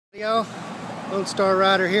Yo, Lone Star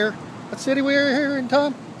Rider here. What city we are here in,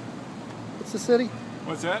 Tom? What's the city?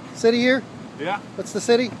 What's that? City here? Yeah. What's the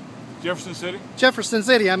city? Jefferson City. Jefferson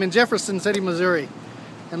City. I'm in Jefferson City, Missouri.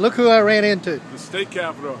 And look who I ran into. The state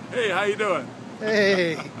capital. Hey, how you doing?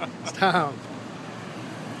 Hey, it's Tom.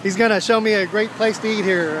 He's going to show me a great place to eat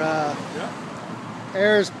here. Yeah.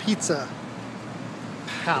 Arris Pizza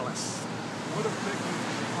Palace. What if they can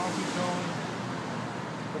coffee going,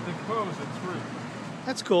 but they close at 3?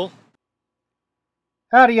 That's cool.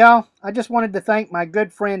 Howdy, y'all. I just wanted to thank my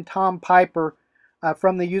good friend Tom Piper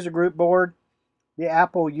from the user group board, the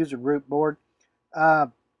Apple user group board.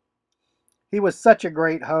 He was such a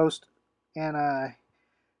great host and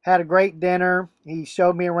had a great dinner. He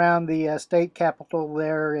showed me around the state capitol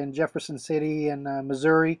there in Jefferson City in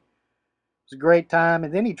Missouri. It was a great time.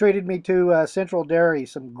 And then he treated me to Central Dairy,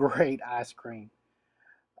 some great ice cream.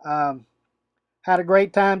 Had a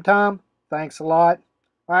great time, Tom. Thanks a lot.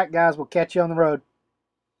 All right, guys, we'll catch you on the road.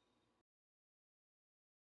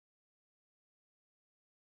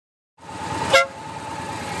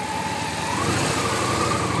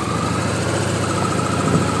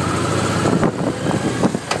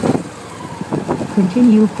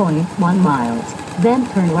 Continue 0.1 miles, then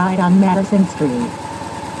turn right on Madison Street.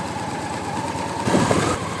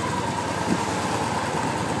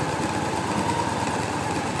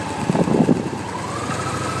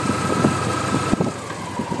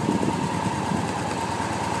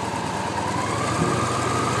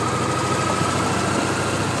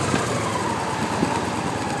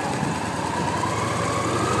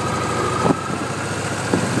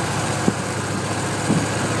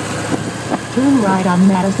 Turn right on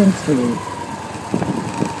Madison Street.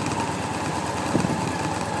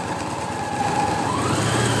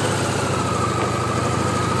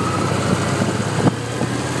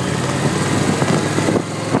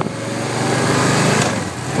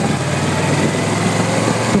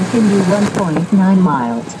 Continue 1.9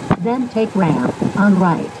 miles, then take ramp on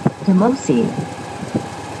right to Mosi.